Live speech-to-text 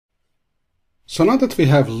So now that we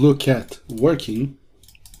have look at working,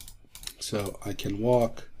 so I can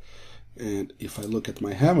walk, and if I look at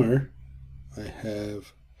my hammer, I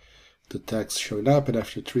have the text showing up, and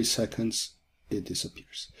after 3 seconds it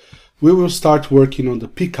disappears. We will start working on the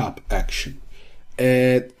pickup action.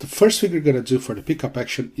 And the first thing we're going to do for the pickup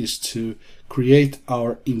action is to create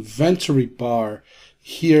our inventory bar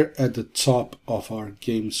here at the top of our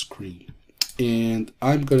game screen. And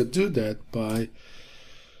I'm going to do that by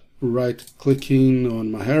right-clicking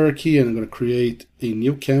on my hierarchy, and I'm going to create a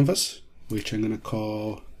new canvas, which I'm going to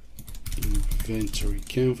call inventory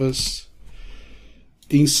canvas.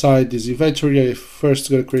 Inside this inventory, I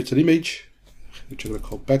first going to create an image, which I'm going to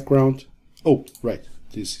call background. Oh, right,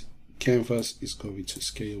 this canvas is going to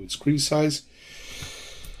scale with screen size.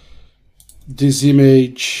 This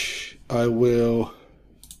image I will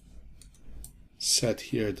set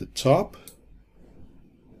here at the top.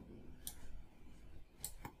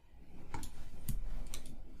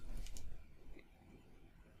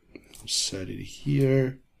 I'll set it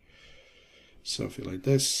here, something like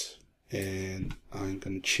this. And I'm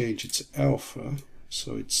going to change its alpha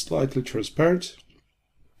so it's slightly transparent.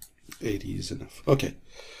 80 is enough. Okay,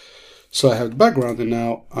 so I have the background, and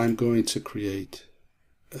now I'm going to create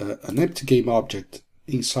an empty game object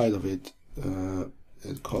inside of it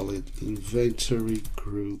and call it inventory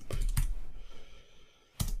group.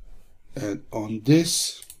 And on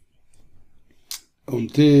this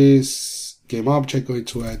game object, I'm going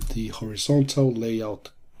to add the horizontal layout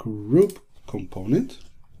group component.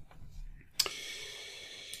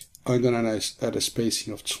 I'm going to add a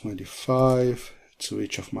spacing of 25 to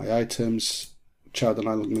each of my items, child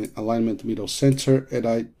alignment middle center, and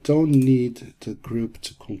I don't need the group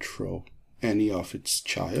to control any of its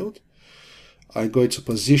child. I'm going to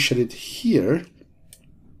position it here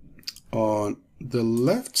on the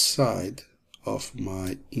left side of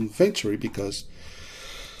my inventory because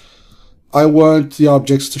I want the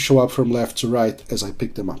objects to show up from left to right as I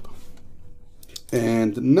pick them up.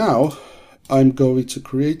 And now I'm going to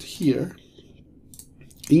create here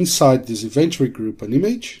inside this inventory group an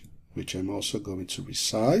image, which I'm also going to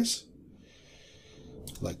resize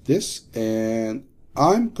like this, and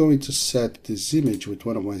I'm going to set this image with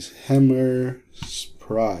one of my hammer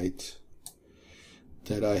sprite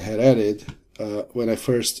that I had added when I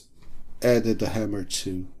first added the hammer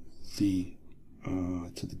to the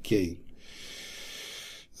game.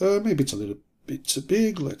 Maybe it's a little bit too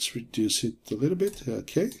big. Let's reduce it a little bit.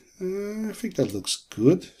 Okay, I think that looks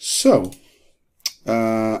good. So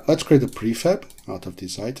let's create a prefab out of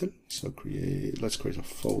this item. So let's create a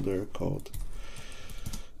folder called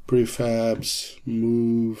prefabs,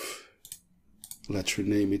 move, let's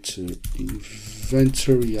rename it to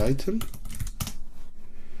inventory item,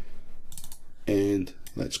 and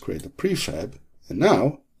let's create a prefab. And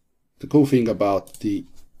now the cool thing about the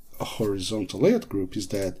horizontal layout group is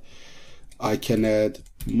that I can add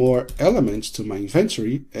more elements to my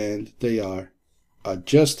inventory, and they are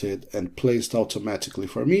adjusted and placed automatically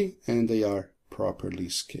for me, and they are properly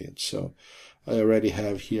scaled. So I already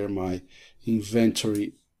have here my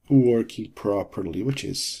inventory working properly, which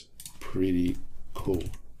is pretty cool.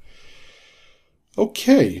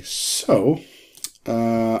 Okay, so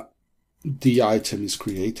the item is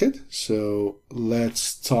created. So let's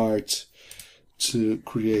start to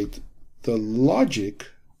create the logic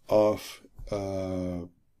of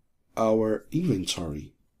our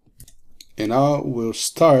inventory. And I will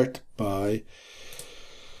start by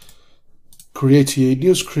creating a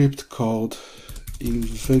new script called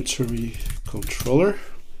inventory controller.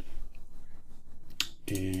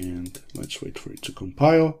 And let's wait for it to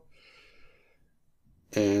compile.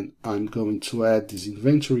 And I'm going to add this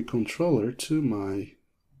inventory controller to my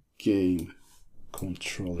game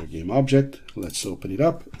controller game object. Let's open it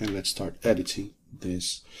up and let's start editing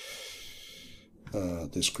this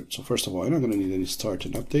script. So first of all, I'm not going to need any start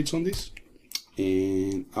and updates on this.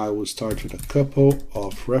 And I will start with a couple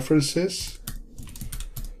of references.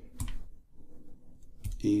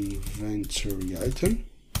 Inventory item.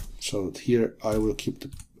 So here I will keep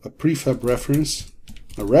a prefab reference,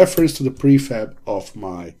 a reference to the prefab of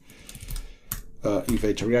my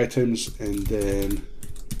inventory items, and then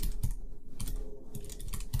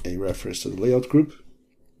a reference to the layout group.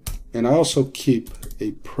 And I also keep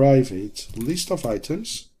a private list of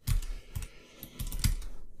items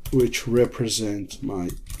which represent my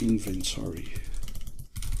inventory.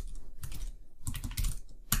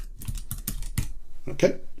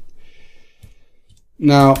 Okay.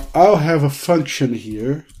 Now I'll have a function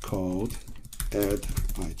here called add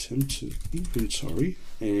item to inventory,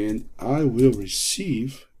 and I will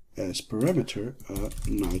receive as parameter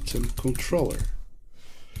an item controller.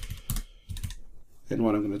 And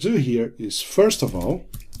what I'm going to do here is, first of all,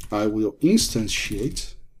 I will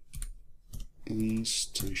instantiate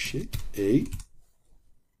a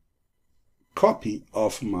copy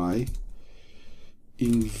of my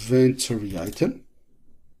inventory item.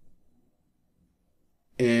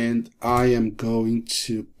 And I am going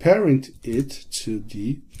to parent it to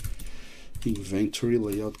the inventory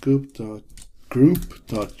layout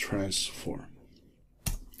group.transform.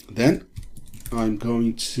 Then I'm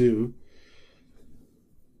going to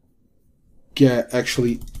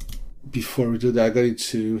before we do that, I'm going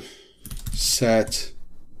to set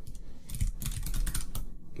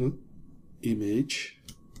image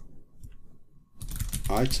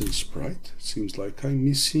item sprite. Seems like I'm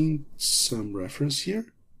missing some reference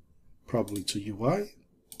here, probably to UI.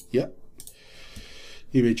 Yeah,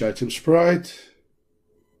 image item sprite.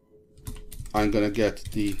 I'm gonna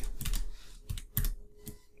get the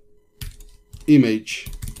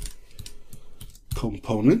image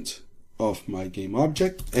component of my game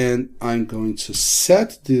object, and I'm going to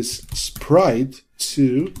set this sprite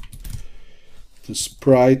to the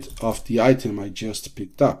sprite of the item I just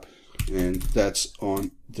picked up, and that's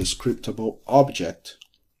on the scriptable object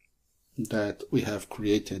that we have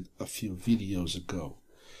created a few videos ago.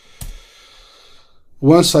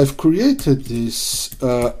 Once I've created this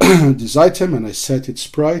this item and I set its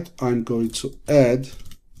sprite, I'm going to add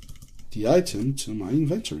the item to my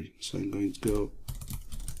inventory. So I'm going to go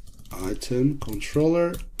item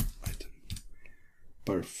controller item.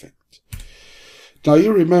 Perfect. Now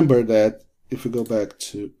you remember that if we go back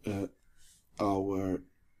to our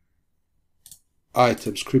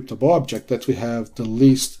item scriptable object, that we have the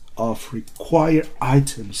list of required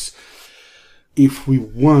items if we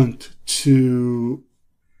want to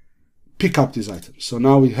pick up these items. So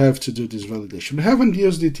now we have to do this validation. We haven't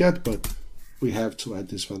used it yet, but we have to add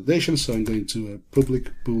this validation. So I'm going to a public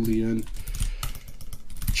boolean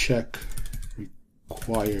check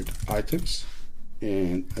required items,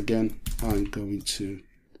 and again I'm going to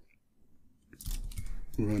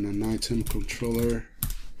run an item controller.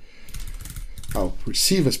 I'll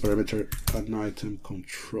receive as parameter an item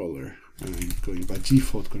controller. I'm going by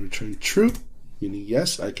default going to return true, meaning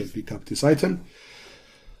yes, I can pick up this item.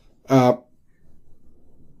 The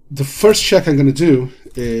first check I'm going to do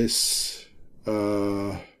is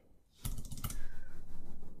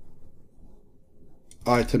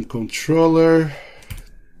item controller,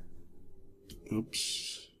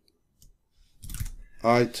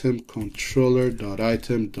 item controller dot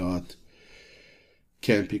item dot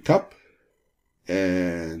can pick up,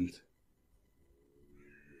 and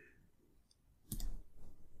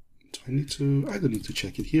I don't need to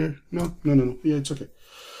check it here. No, yeah, it's okay.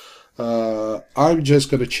 I'm just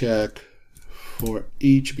gonna check for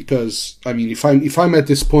each, because I mean, if I'm at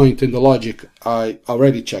this point in the logic, I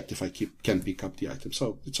already checked if I can pick up the item,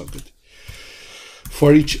 so it's all good.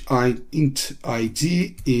 For each int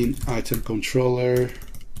ID in item controller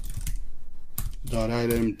dot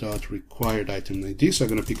item dot required item ID, so I'm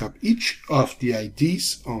going to pick up each of the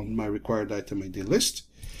IDs on my required item ID list,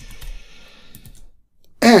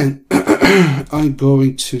 and I'm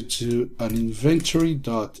going to do an inventory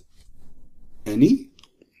dot any.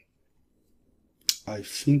 I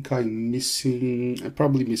think I'm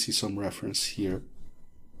probably missing some reference here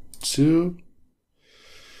to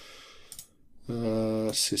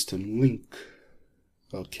system link.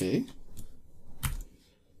 Okay.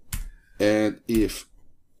 And if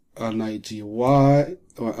an item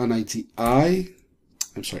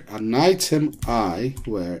I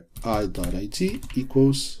where I.id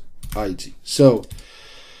equals ID. So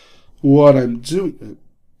what I'm doing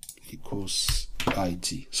equals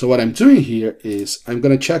ID. So what I'm doing here is I'm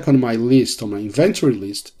going to check on my list, on my inventory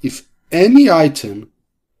list, if any item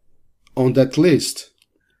on that list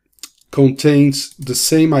contains the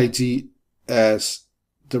same ID as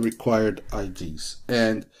the required IDs.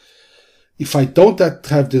 And if I don't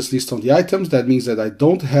have this list on the items, that means that I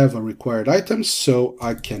don't have a required item, so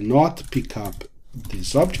I cannot pick up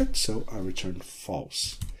this object, so I return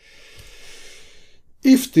false.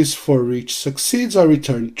 If this for each succeeds, I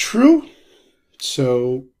return true.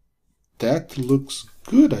 So that looks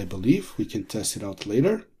good, I believe. We can test it out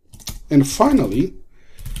later. And finally,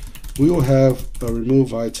 we will have a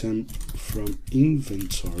remove item from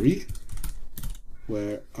inventory,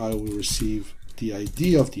 where I will receive the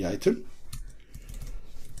ID of the item.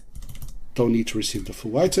 Don't need to receive the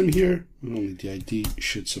full item here, only the ID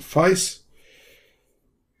should suffice.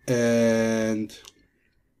 And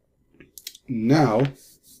now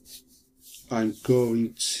I'm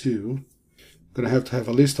going to have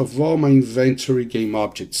a list of all my inventory game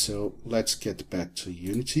objects. So let's get back to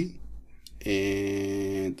Unity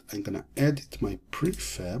and I'm gonna edit my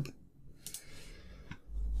prefab.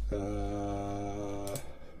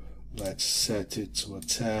 Let's set it to a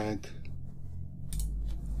tag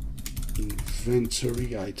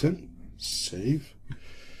inventory item. Save.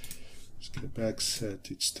 Let's get back,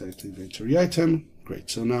 set its tag to inventory item. Great.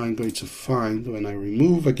 So now I'm going to find, when I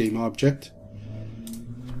remove a game object,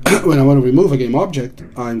 when I want to remove a game object,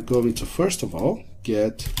 I'm going to first of all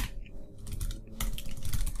get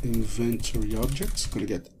inventory objects. I'm going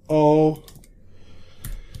to get all,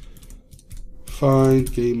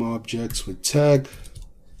 find game objects with tag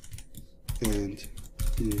and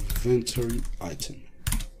inventory item.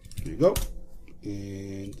 There you go.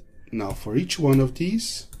 And now for each one of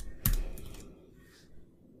these,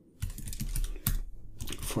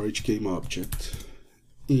 for each game object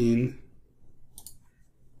in,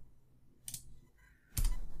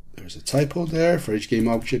 there's a typo there, for each game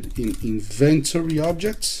object in inventory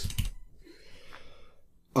objects,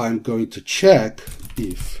 I'm going to check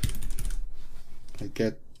if I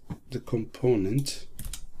get the component.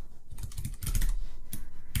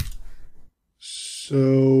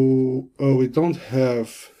 So, oh, we don't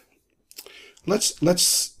have, let's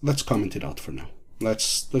comment it out for now.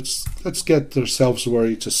 Let's get ourselves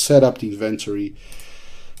worried to set up the inventory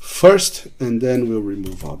first, and then we'll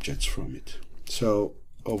remove objects from it. So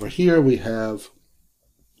over here we're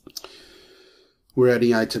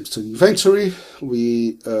adding items to the inventory.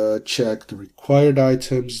 We check the required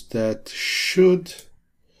items. That should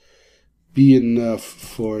be enough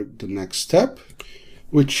for the next step,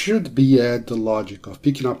 which should be add the logic of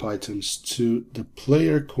picking up items to the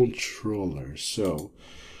player controller. So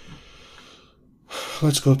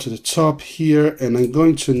let's go to the top here, and I'm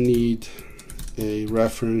going to need a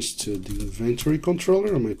reference to the inventory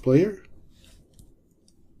controller on my player.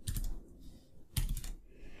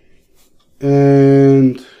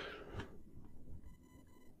 And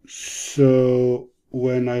so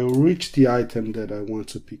when I reach the item that I want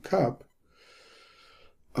to pick up,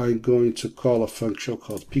 I'm going to call a function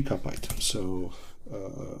called pickup item. So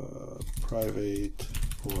private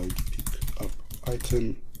void pick up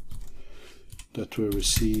item that will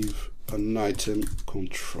receive an item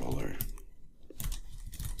controller.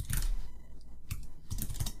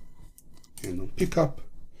 And on pickup,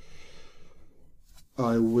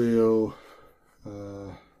 I will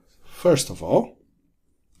first of all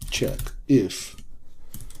check if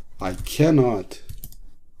I can't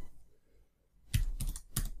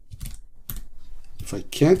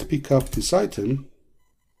pick up this item,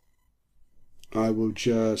 I will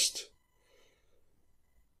just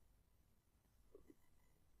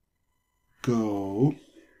go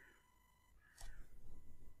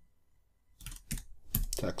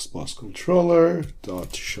text box controller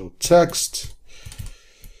dot show text.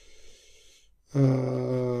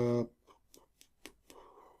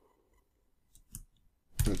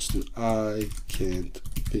 Let's do I can't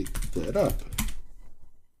pick that up.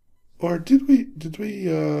 Or did we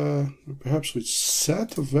perhaps we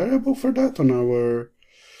set a variable for that on our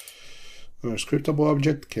scriptable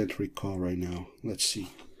object? Can't recall right now. Let's see.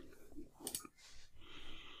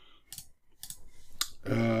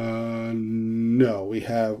 No, we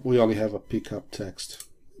only have a pickup text.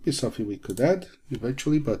 Maybe something we could add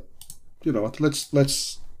eventually, but you know what?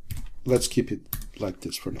 Let's keep it like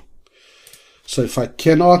this for now. So if I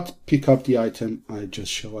cannot pick up the item, I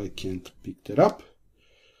just show I can't pick it up.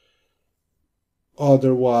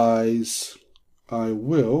 Otherwise, I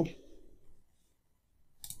will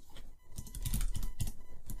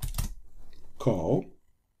call,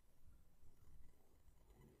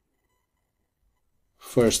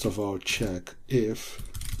 first of all, check if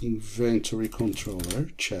inventory controller,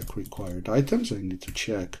 check required items. I need to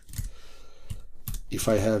check if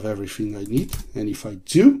I have everything I need, and if I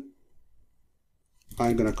do,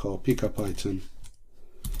 I'm gonna call pickup item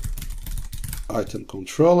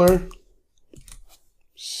controller.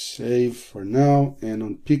 Save for now, and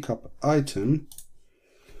on pickup item,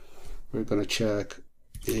 we're gonna check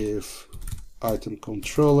if item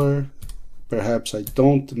controller, perhaps I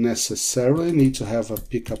don't necessarily need to have a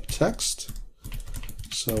pickup text.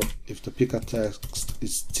 So if the pickup text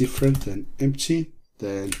is different than empty,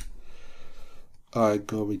 then I'm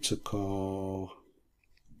going to call,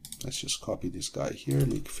 let's just copy this guy here,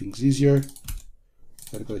 make things easier.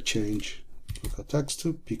 I'm gonna change pickup text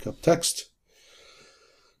to pickup text.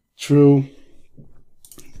 True.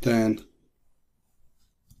 Then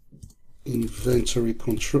inventory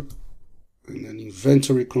control, and then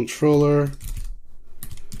inventory controller,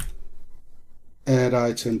 add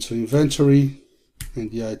item to inventory,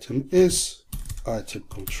 and the item is item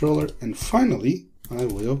controller. And finally, I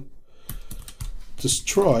will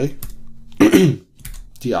destroy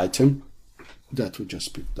the item that we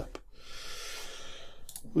just picked up.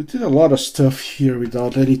 We did a lot of stuff here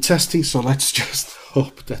without any testing, so let's just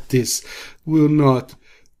hope that this will not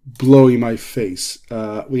blow in my face.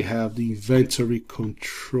 We have the inventory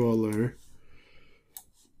controller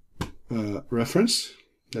reference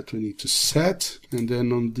that we need to set, and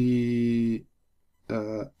then on the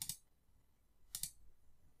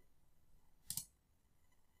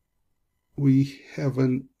we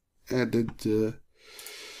haven't added the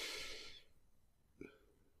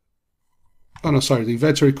the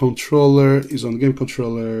inventory controller is on the game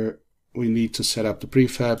controller. We need to set up the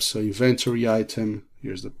prefab, so inventory item,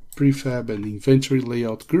 here's the prefab, and inventory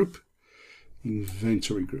layout group,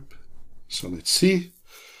 inventory group. So let's see,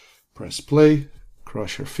 press play,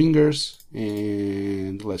 cross your fingers,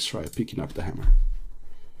 and let's try picking up the hammer.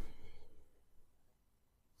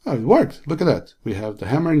 Oh, it worked. Look at that. We have the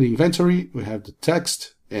hammer in the inventory, we have the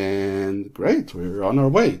text, and great, we're on our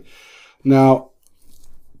way. Now,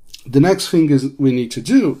 the next thing we need to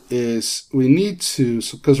do is we need to,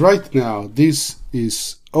 because right now this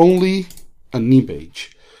is only an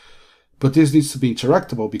image, but this needs to be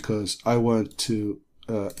interactable because I want to,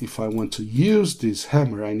 if I want to use this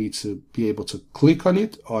hammer, I need to be able to click on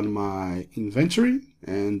it on my inventory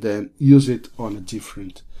and then use it on a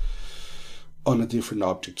different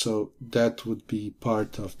object. So that would be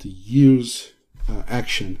part of the use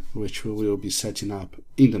action, which we will be setting up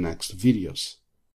in the next videos.